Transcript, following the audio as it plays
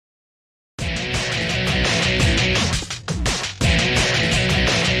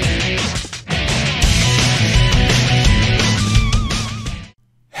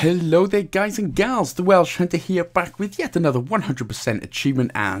Hello there guys and gals, the Welsh Hunter here, back with yet another 100%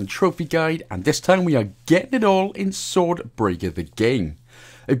 achievement and trophy guide, and this time we are getting it all in Swordbreaker the game.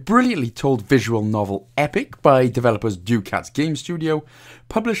 A brilliantly told visual novel epic by developers DuCats Game Studio,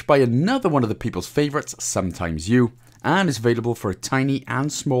 published by another one of the people's favourites, Sometimes You, and is available for a tiny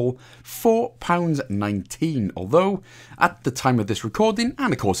and small £4.19, although at the time of this recording,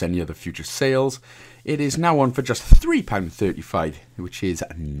 and of course any other future sales, it is now on for just £3.35, which is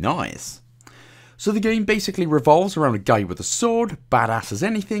nice. So the game basically revolves around a guy with a sword, badass as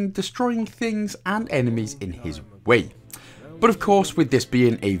anything, destroying things and enemies in his way. But of course, with this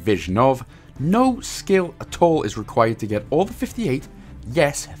being a vision of, no skill at all is required to get all the 58,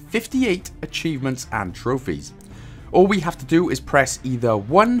 yes, 58 achievements and trophies. All we have to do is press either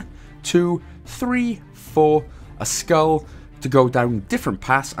 1, 2, 3, 4, a skull, to go down different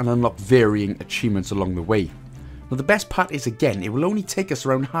paths and unlock varying achievements along the way. Now the best part is, again, it will only take us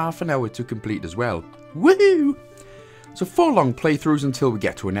around half an hour to complete as well. Woohoo! So 4 long playthroughs until we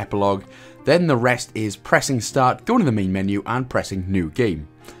get to an epilogue, then the rest is pressing start, going to the main menu and pressing new game.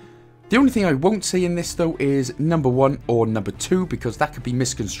 The only thing I won't say in this though is number 1 or number 2, because that could be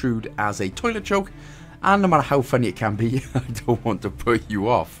misconstrued as a toilet joke, and no matter how funny it can be, I don't want to put you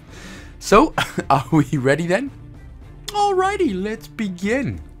off. So, are we ready then? Alrighty, let's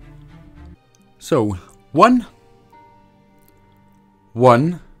begin. So, 1,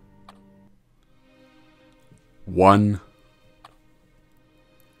 1, 1,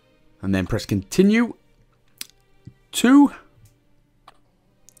 and then press continue. 2,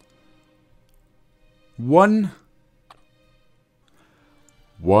 1,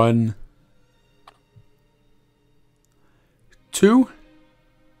 1, 2,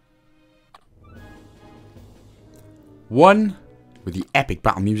 1, with the epic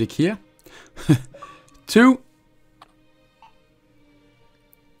battle music here. 2,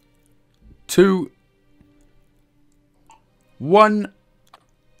 2, 1,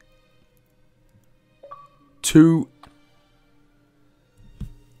 2,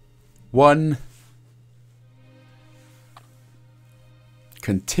 1,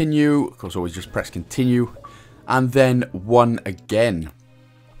 continue. Of course, always just press continue, and then 1 again.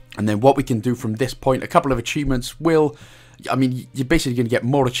 And then what we can do from this point, a couple of achievements will, I mean, you're basically going to get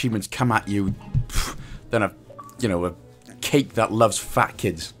more achievements come at you than a cake that loves fat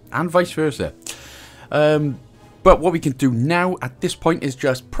kids, and vice versa. But what we can do now at this point is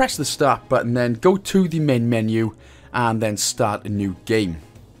just press the start button, then go to the main menu, and then start a new game.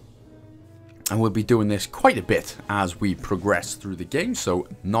 And we'll be doing this quite a bit as we progress through the game, so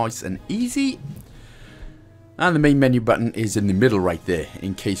nice and easy. And the main menu button is in the middle right there,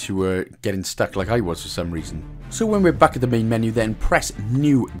 in case you were getting stuck like I was for some reason. So when we're back at the main menu, then press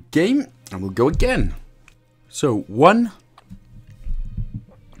new game, and we'll go again. So 1,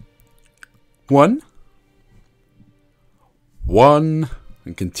 1, 1,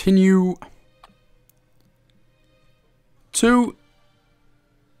 and continue. 2,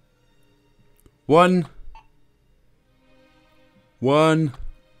 1, 1,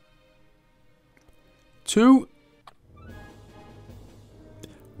 2,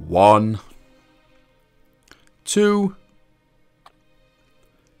 1, 2,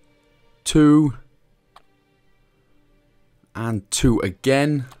 2, and 2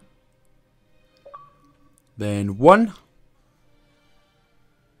 again. Then 1,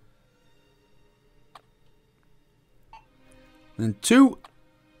 then 2,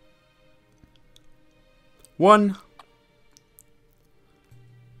 1,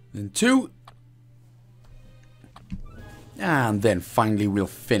 then 2, and then finally we'll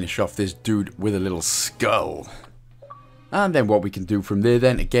finish off this dude with a little skull. And then what we can do from there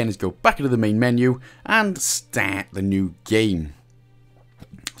then, again, is go back into the main menu and start the new game.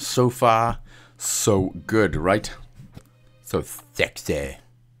 So far, so good, right? So sexy.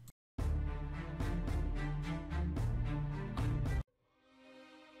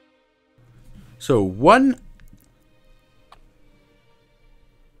 So 1,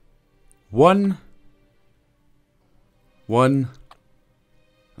 1, 1,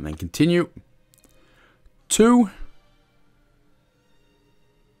 and then continue. 2,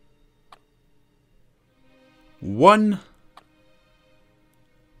 1,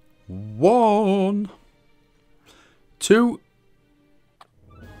 1, 2,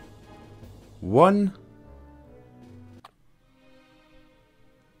 1,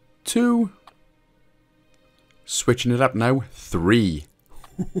 2, switching it up now, 3,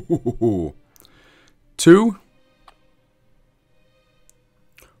 2,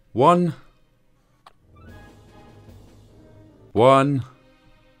 1, 1,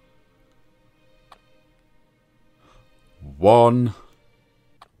 1,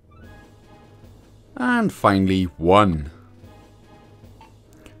 And finally 1.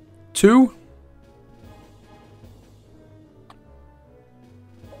 2.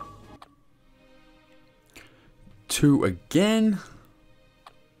 2 again.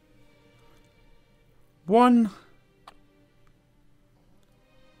 1.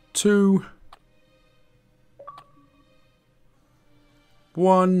 2.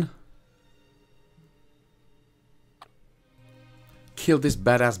 1. Kill this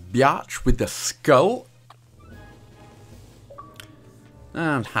badass biatch with the skull.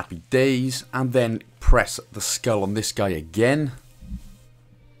 And happy days. And then press the skull on this guy again,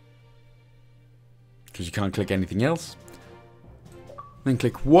 because you can't click anything else. Then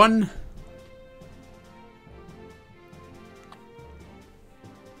click 1.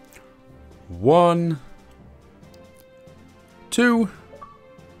 1. 2.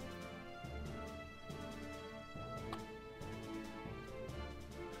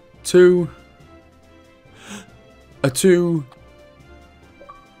 2. A 2.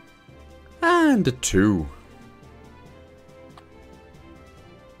 And a 2.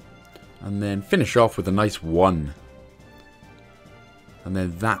 And then finish off with a nice 1. And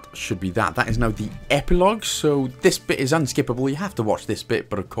then that should be that. That is now the epilogue. So this bit is unskippable. You have to watch this bit.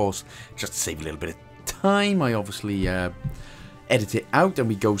 But of course, just to save a little bit of time, I obviously edit it out. And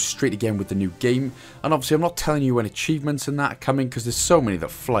we go straight again with the new game. And obviously, I'm not telling you when achievements and that are coming, because there's so many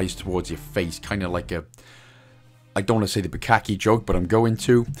that flies towards your face. Kind of like a... I don't want to say the Bukkake joke, but I'm going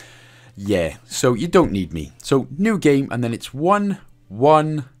to. Yeah, so you don't need me. So new game, and then it's 1,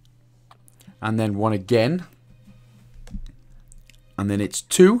 1, and then 1 again. And then it's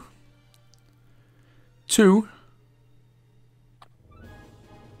 2, 2,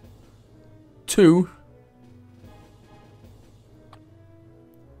 2,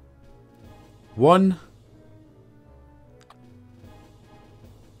 1,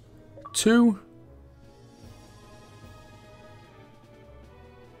 2,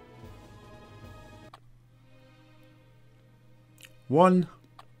 1,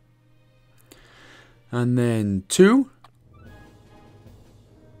 and then 2,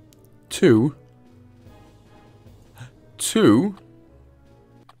 2, 2,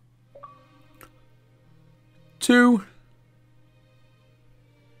 2,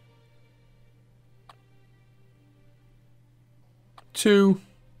 2,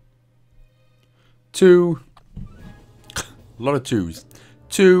 2, a lot of 2s,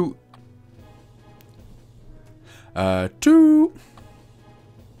 2, 2,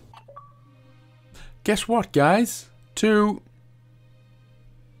 guess what, guys, 2,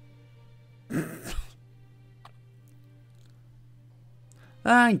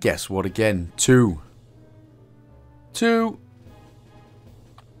 and guess what again, 2, 2,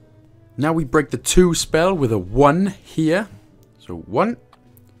 now we break the 2 spell with a 1 here, so 1,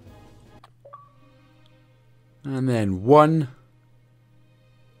 and then 1,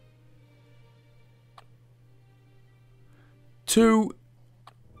 2,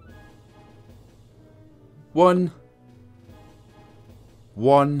 1,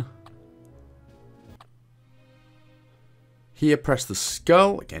 1, here press the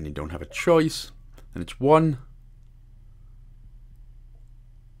skull, again you don't have a choice, and it's 1,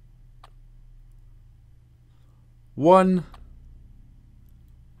 1,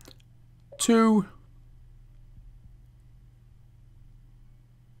 2,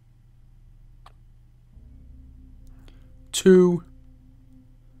 2,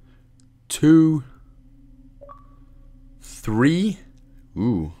 2, 3,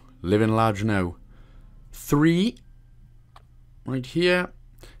 ooh, living large now, 3, right here,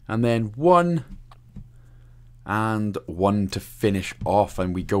 and then 1, and 1 to finish off,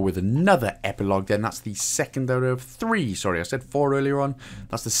 and we go with another epilogue then. That's the second out of 3, sorry, I said 4 earlier on,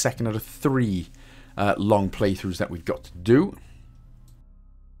 that's the second out of 3 long playthroughs that we've got to do.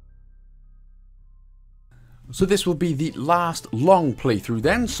 So this will be the last long playthrough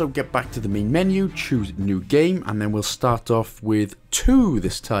then, so get back to the main menu, choose new game, and then we'll start off with 2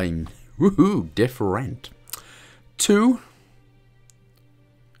 this time. Woohoo, different. 2,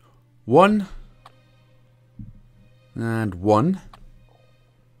 1, and 1,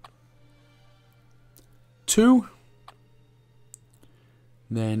 2,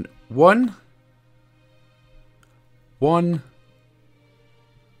 then 1, 1,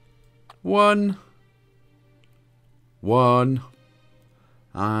 1, 1,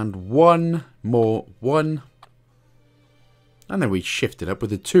 and 1 more 1, and then we shift it up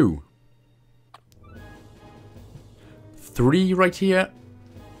with a 2, 3 right here,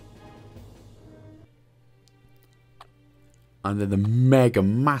 and then the mega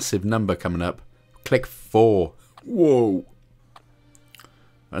massive number coming up, click 4, whoa,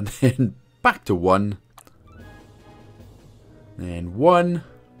 and then back to 1. Then 1,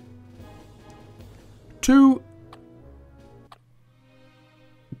 2,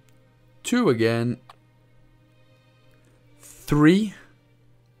 2 again, 3,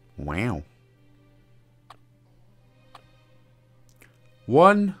 wow,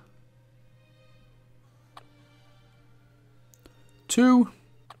 1, 2,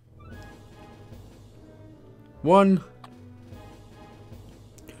 1,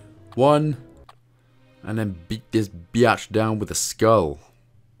 1, and then beat this biatch down with a skull.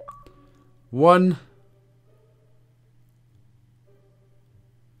 1,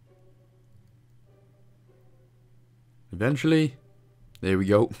 eventually, there we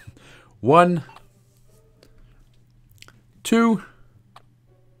go. 1, 2,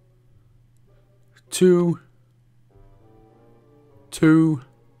 2, 2,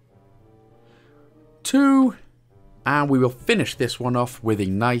 2, and we will finish this one off with a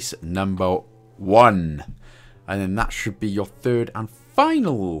nice number 1. And then that should be your third and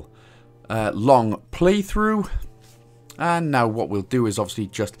final long playthrough. And now what we'll do is obviously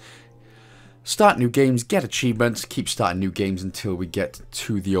just start new games, get achievements, keep starting new games until we get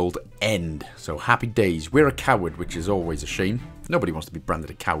to the old end. So happy days. We're a coward, which is always a shame. Nobody wants to be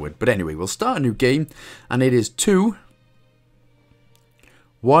branded a coward. But anyway, we'll start a new game. And it is 2,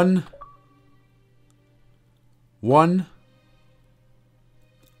 1, 1,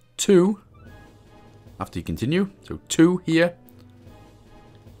 2, after you continue, so 2 here,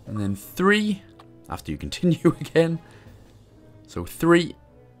 and then 3, after you continue again, so 3,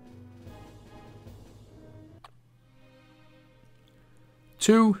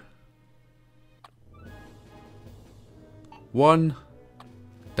 2, 1,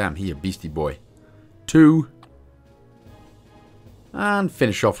 damn, he a beastie boy, 2, and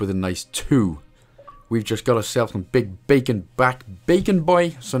finish off with a nice 2. We've just got ourselves some big bacon back bacon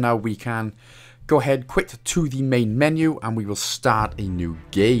boy, so now we can go ahead, quit to the main menu, and we will start a new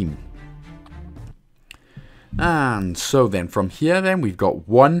game. And so then from here then we've got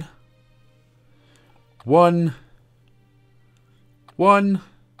 1, 1, 1,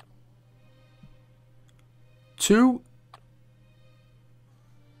 2,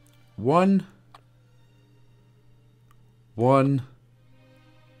 1, 1,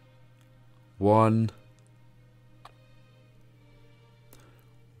 1,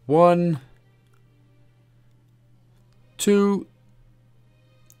 1, 2,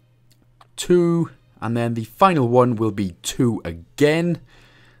 2, and then the final one will be 2 again.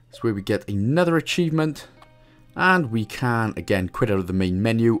 That's where we get another achievement, and we can again quit out of the main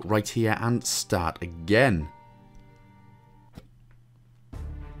menu right here and start again.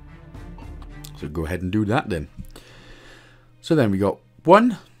 So go ahead and do that then. So then we got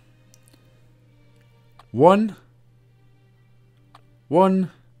 1, 1,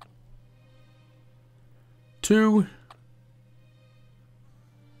 1, 2,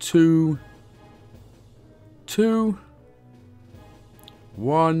 2, 2,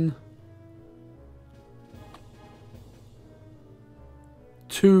 1,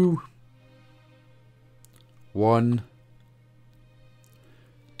 2, 1,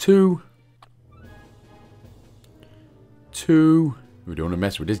 2, 2. We don't want to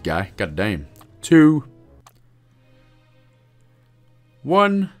mess with this guy. God damn. 2,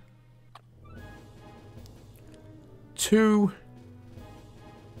 1, 2,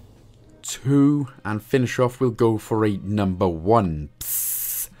 2, and finish off. We'll go for a number 1.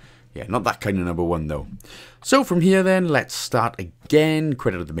 Psst. Yeah, not that kind of number 1 though. So from here then, let's start again.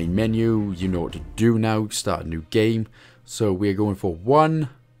 Quit out of the main menu. You know what to do now. Start a new game. So we're going for 1,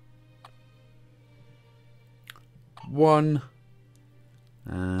 1,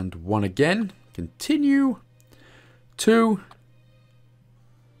 and 1 again. Continue. 2,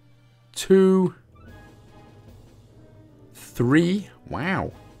 2, 3.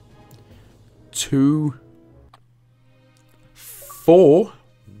 Wow. 2, 4.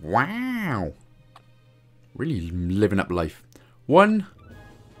 Wow. Really living up life. 1,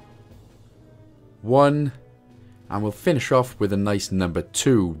 1, and we'll finish off with a nice number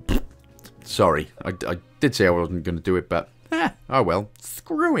 2. Sorry, I did say I wasn't going to do it, but oh well,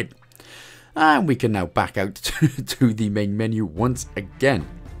 screw it. And we can now back out to the main menu once again.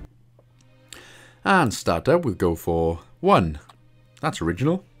 And starter, we'll go for 1. That's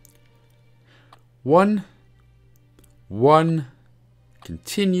original. 1, 1,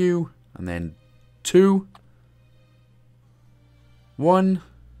 continue, and then 2, 1,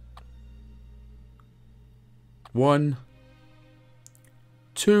 1,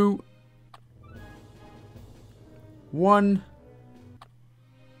 2, 1,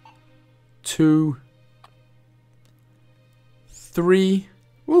 2, 3,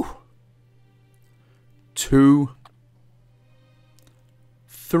 woo, 2,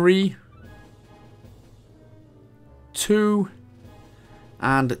 3, 2,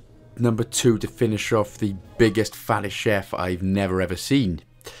 and number 2 to finish off the biggest, fattest chef I've never ever seen.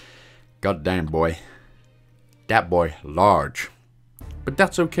 Goddamn boy. That boy, large. But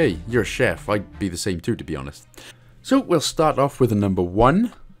that's okay, you're a chef, I'd be the same too, to be honest. So we'll start off with a number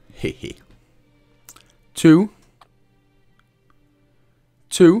 1. Hehe. 2,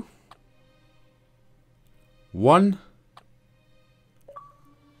 2, 1,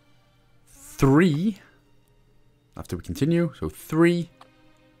 3, after we continue, so 3,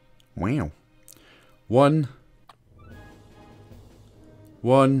 wow, 1,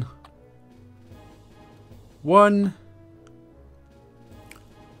 1, 1,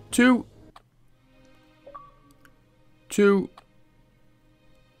 2, 2,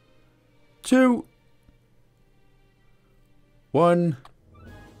 2, 1,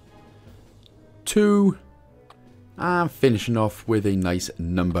 2, and finishing off with a nice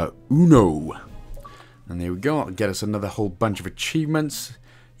number uno. And there we go, that'll get us another whole bunch of achievements.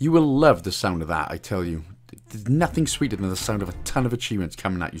 You will love the sound of that, I tell you. There's nothing sweeter than the sound of a ton of achievements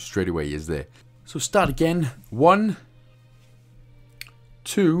coming at you straight away, is there? So start again. 1,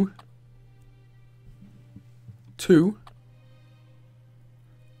 2, 2,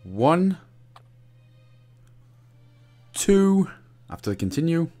 1, 2, after the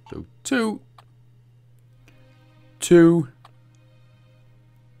continue, so 2, 2,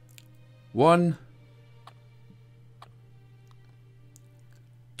 1,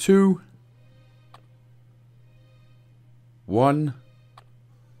 2, 1,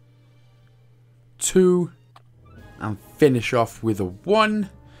 2, and finish off with a 1,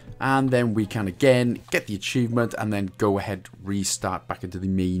 and then we can again get the achievement and then go ahead, restart back into the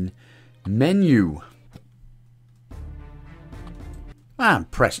main menu.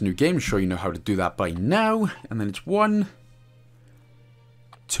 And press new game, sure you know how to do that by now, and then it's 1,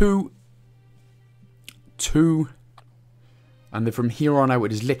 2, 2, and then from here on out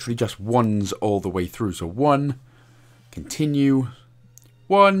it is literally just ones all the way through, so 1, continue,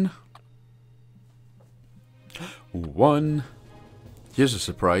 1, 1, here's a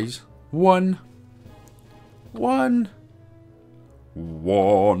surprise, 1, 1,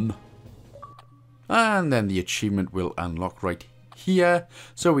 1, and then the achievement will unlock right here,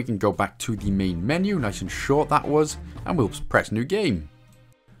 so we can go back to the main menu, nice and short that was, and we'll press new game.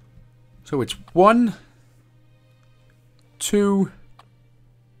 So it's 1, 2,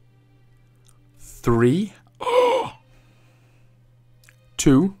 3,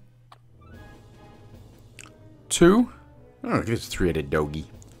 2, 2, oh, it's a 3-headed doggy,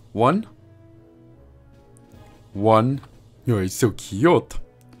 1, 1, oh, it's so cute,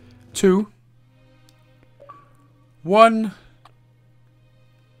 2, 1,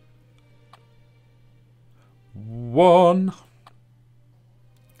 1,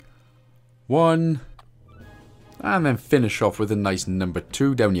 1, and then finish off with a nice number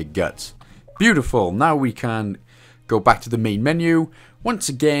 2 down your guts. Beautiful, now we can go back to the main menu. Once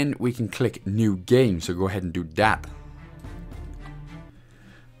again, we can click new game, so go ahead and do that.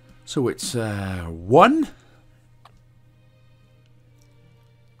 So it's 1,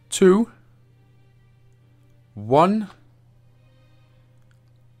 2, 1,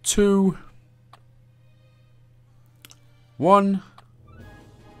 2, 1,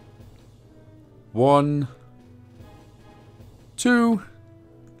 1, 2,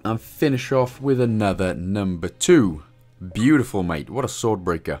 and finish off with another number 2. Beautiful, mate. What a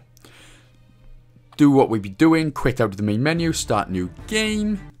Swordbreaker. Do what we be doing, quit out of the main menu, start new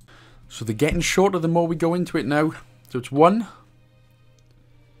game. So they're getting shorter the more we go into it now. So it's 1,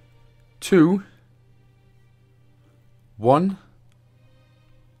 2, 1,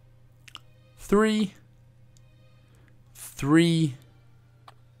 3, 3,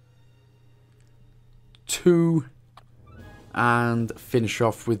 2, and finish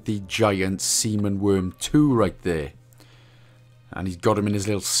off with the giant seaman worm 2 right there. And he's got him in his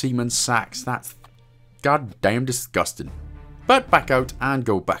little seaman sacks. That's goddamn disgusting. But back out and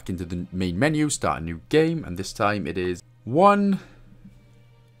go back into the main menu, start a new game, and this time it is 1,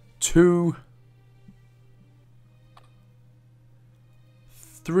 2,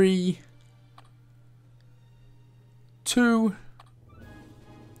 3, 2,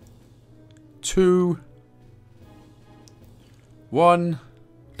 2, 1,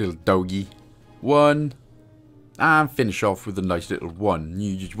 little doggy, 1, and finish off with a nice little 1.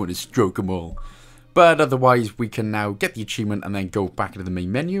 You just want to stroke them all. But otherwise, we can now get the achievement and then go back into the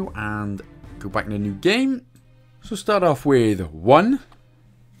main menu and go back in a new game. So start off with 1,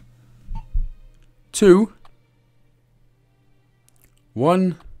 2,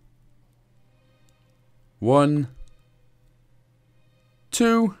 1, 1,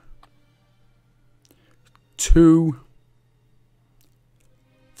 2, 2,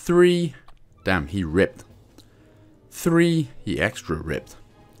 3. Damn, he ripped. 3, he extra ripped.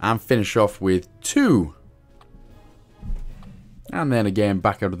 And finish off with 2. And then again,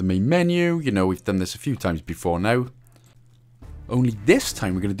 back out of the main menu. You know, we've done this a few times before now. Only this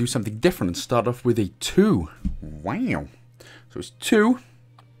time we're going to do something different and start off with a 2. Wow. So it's 2.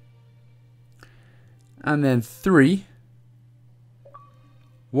 And then 3.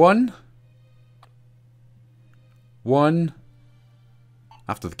 1. 1.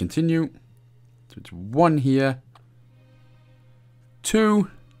 After the continue. So it's 1 here. 2.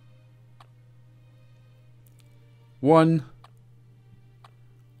 1.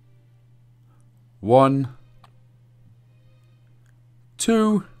 1.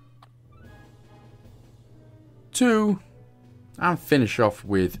 2. 2. And finish off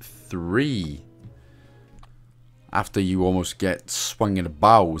with 3. After you almost get swung in the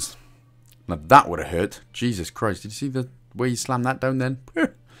bows. Now that would have hurt. Jesus Christ. Did you see the way you slammed that down then?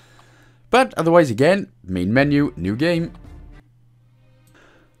 But otherwise, again, main menu, new game.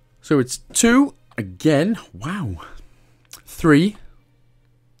 So it's 2 again. Wow. 3.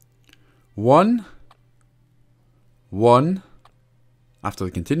 1. 1. After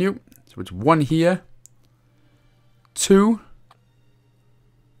the continue. So it's 1 here. 2.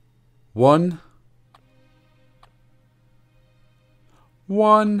 1.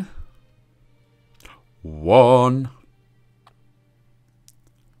 1. 1.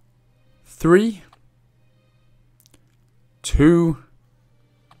 3. 2.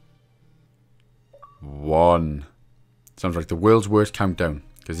 1. Sounds like the world's worst countdown.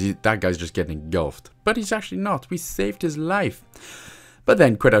 Because that guy's just getting engulfed. But he's actually not. We saved his life. But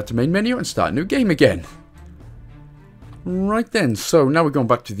then quit out the main menu and start a new game again. Right then. So now we're going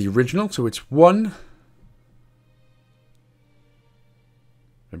back to the original. So it's 1.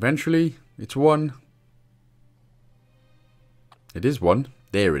 Eventually, it's 1. It is 1.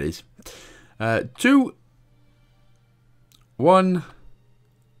 There it is. 2. 1.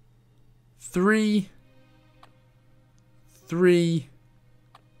 3. 3.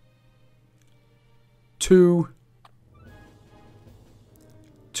 2.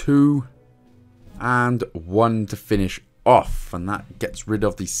 2. And 1 to finish off. And that gets rid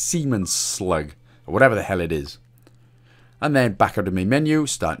of the seaman slug. Or whatever the hell it is. And then back out of the main menu,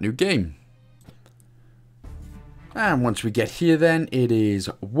 start new game. And once we get here then, it is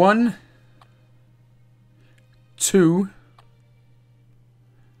 1, 2,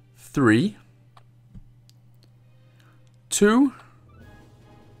 3, 2,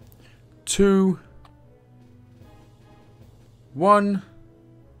 2, 1,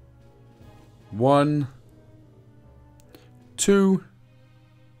 1, 2,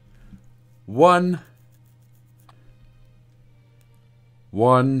 1,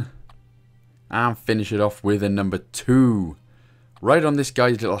 1, and finish it off with a number 2. Right on this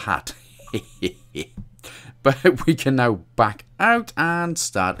guy's little hat. But we can now back out and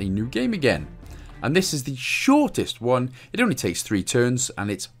start a new game again. And this is the shortest one. It only takes 3 turns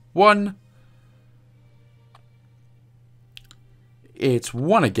and it's 1. It's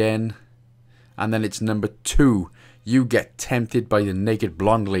 1 again. And then it's number 2. You get tempted by the naked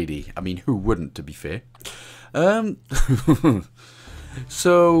blonde lady. I mean, who wouldn't, to be fair?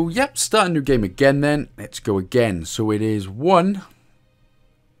 So, yep, start a new game again then. Let's go again. So it is 1,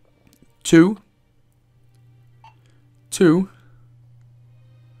 2, 2,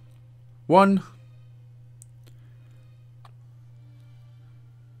 1,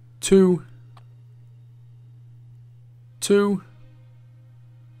 2, 2,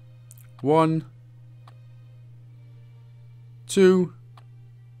 1, 2,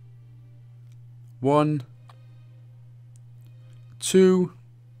 1, 2,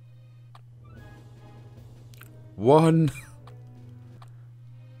 1,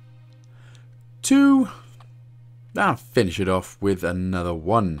 2, now finish it off with another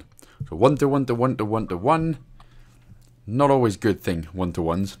 1. So 1 to 1 to 1 to 1 to 1. Not always good thing, 1 to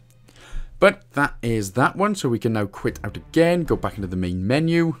 1s. But that is that one. So we can now quit out again, go back into the main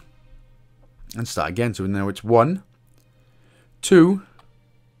menu, and start again. So now it's 1, 2,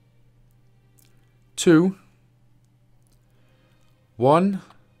 2, 1,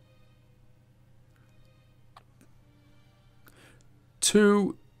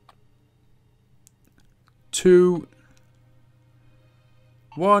 2, 2,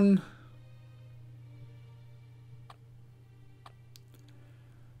 1,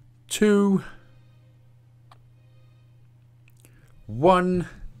 2, 1,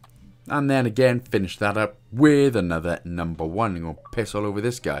 and then again finish that up with another number 1. I'm going to piss all over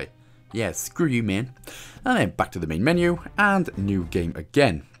this guy. Yeah, screw you, man. And then back to the main menu and new game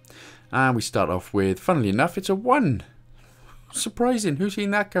again. And we start off with, funnily enough, it's a 1. Surprising, who's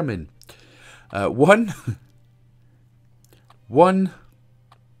seen that coming? 1, 1,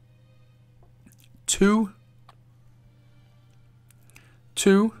 2,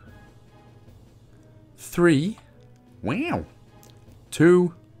 2, 3, wow,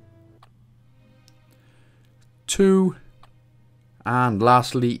 2, 2, and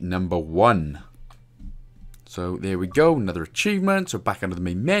lastly, number 1. So there we go, another achievement. So back under the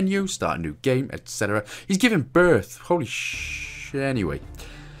main menu, start a new game, etc. He's giving birth. Holy sh! Anyway,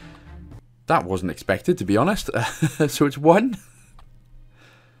 that wasn't expected, to be honest. So it's 1,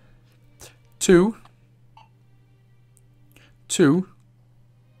 2, 2,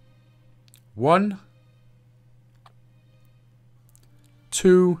 1,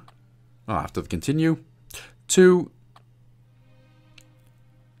 2. Oh, I have to continue. 2,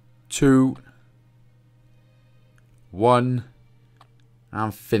 2, 1,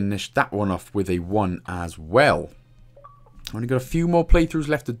 and finish that one off with a 1 as well. Only got a few more playthroughs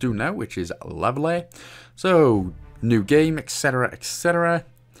left to do now, which is lovely. So, new game, etc, etc.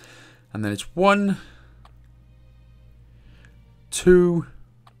 And then it's 1, 2,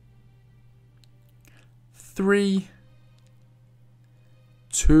 3,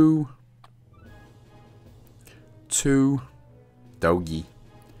 2, 2, doggy.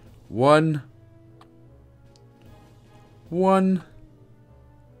 1, 1,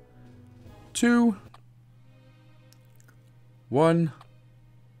 2, 1,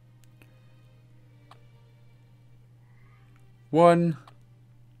 1,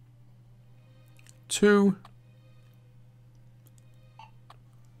 2,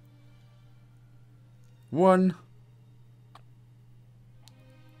 1,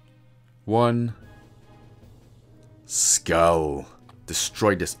 1, skull.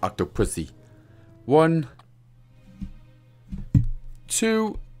 Destroy this octopussy. 1,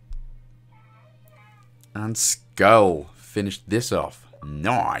 2, and skull. Finish this off.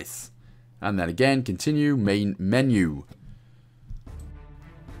 Nice. And then again, continue main menu.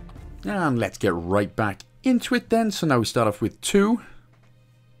 And let's get right back into it then. So now we start off with 2,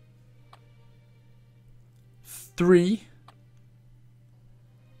 3,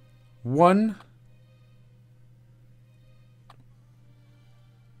 1,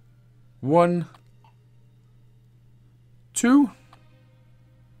 1, 2,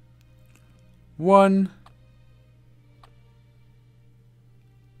 1,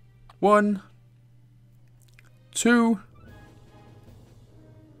 1, 2,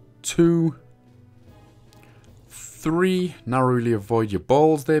 2, 3. Narrowly avoid your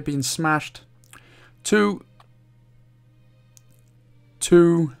balls there being smashed. 2,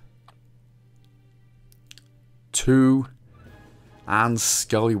 2, 2, and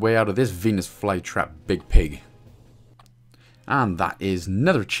skull your way out of this Venus flytrap, big pig. And that is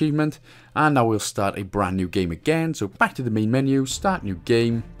another achievement. And now we'll start a brand new game again. So back to the main menu, start new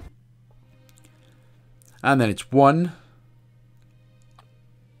game. And then it's 1,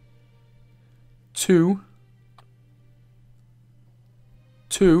 2,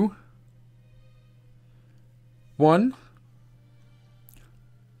 2, 1,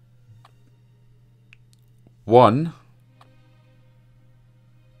 1,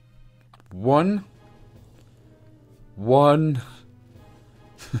 1, 1,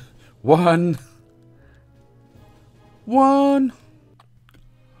 1, 1,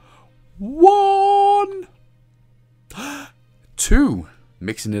 1, 2.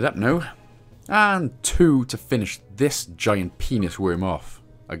 Mixing it up now. And 2 to finish this giant penis worm off.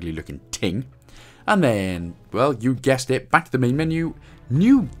 Ugly looking ting. And then, well, you guessed it, back to the main menu.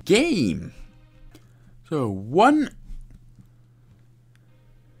 New game. So 1,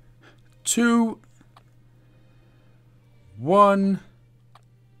 2, 1,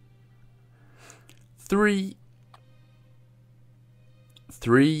 3,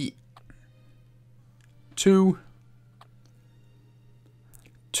 3, 2,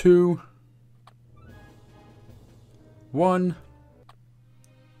 2, 1,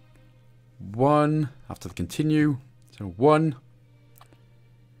 1, after the continue, so 1,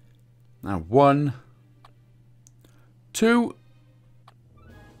 now 1, 2,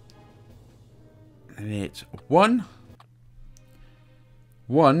 and it's 1,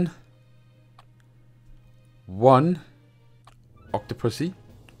 1, 1, octopussy,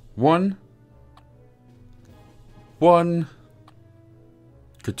 1, 1,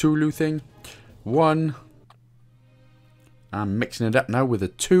 Cthulhu thing, 1, I'm mixing it up now with a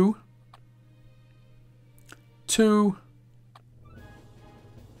 2, 2,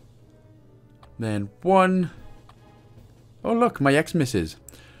 then 1, oh look, my X misses,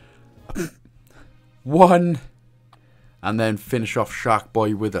 1, and then finish off Shark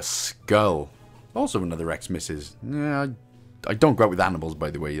Boy with a skull. Also another X misses. Yeah, I don't go out with animals, by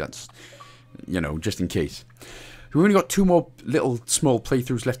the way. That's, you know, just in case. We've only got 2 more little small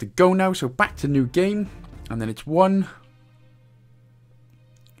playthroughs left to go now, so back to new game. And then it's 1,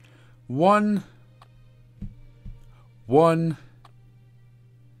 1, 1,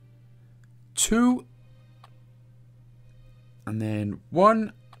 2, and then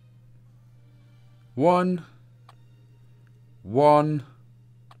 1, 1, 1,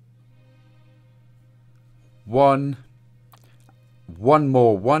 1, 1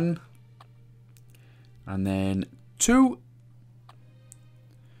 more 1, and then 2,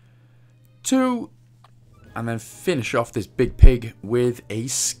 2, and then finish off this big pig with a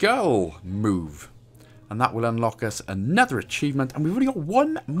skull move. And that will unlock us another achievement. And we've only got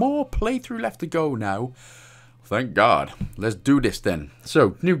 1 more playthrough left to go now. Thank God. Let's do this then.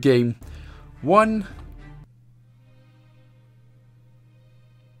 So, new game. 1,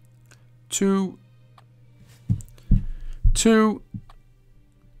 2, 2,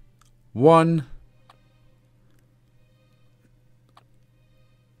 1,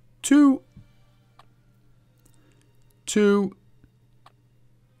 2, 2,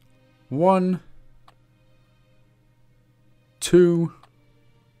 1, 2,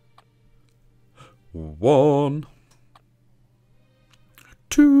 1,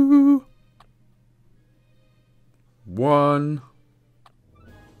 2, 1,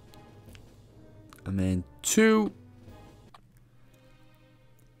 and then 2,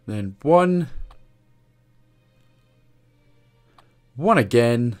 then 1, 1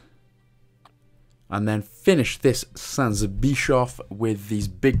 again, and then finish this Sans Bischoff with these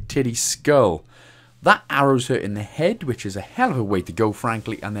big titty skull. That arrows her in the head, which is a hell of a way to go,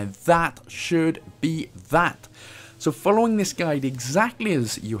 frankly, and then that should be that. So following this guide exactly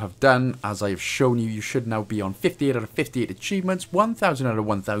as you have done, as I have shown you, you should now be on 58 out of 58 achievements, 1000 out of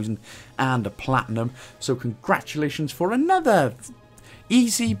 1000, and a platinum. So congratulations for another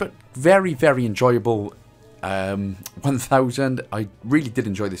easy but very, very enjoyable 1000. I really did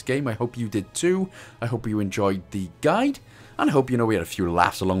enjoy this game. I hope you did too. I hope you enjoyed the guide. And I hope, you know, we had a few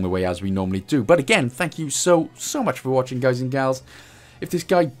laughs along the way as we normally do. But again, thank you so much for watching, guys and gals. If this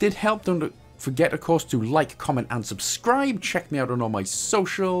guide did help, don't forget, of course, to like, comment, and subscribe. Check me out on all my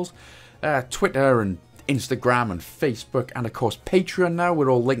socials, Twitter and Instagram and Facebook, and of course Patreon now, where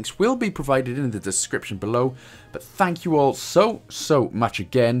all links will be provided in the description below. But thank you all so much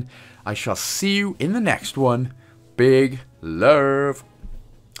again. I shall see you in the next one. Big love.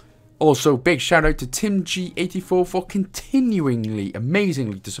 Also, big shout out to TimG84 for continuingly,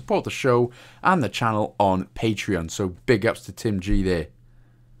 amazingly to support the show and the channel on Patreon. So big ups to Tim G there.